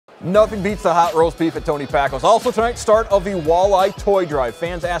Nothing beats the hot roast beef at Tony Packo's. Also tonight, start of the Walleye Toy Drive.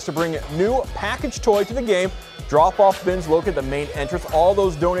 Fans asked to bring new packaged toy to the game. Drop-off bins located at the main entrance. All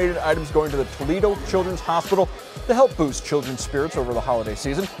those donated items going to the Toledo Children's Hospital to help boost children's spirits over the holiday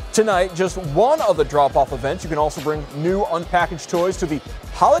season. Tonight, just one of the drop-off events. You can also bring new unpackaged toys to the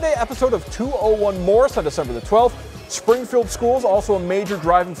holiday episode of 201 Morse on December the 12th. Springfield Schools also a major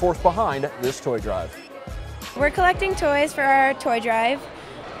driving force behind this toy drive. We're collecting toys for our toy drive.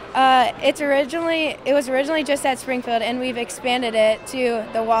 It was originally just at Springfield, and we've expanded it to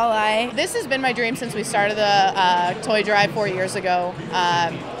the Walleye. This has been my dream since we started the toy drive 4 years ago.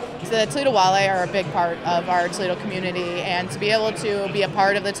 The Toledo Walleye are a big part of our Toledo community, and to be able to be a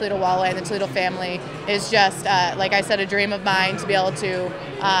part of the Toledo Walleye and the Toledo family is just, like I said, a dream of mine to be able to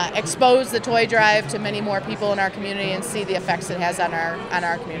expose the toy drive to many more people in our community and see the effects it has on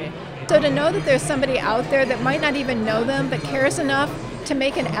our community. So to know that there's somebody out there that might not even know them but cares enough to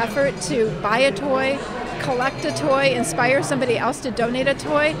make an effort to buy a toy, collect a toy, inspire somebody else to donate a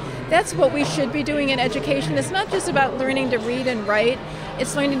toy, that's what we should be doing in education. It's not just about learning to read and write,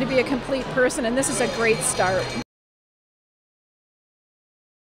 it's learning to be a complete person, and this is a great start.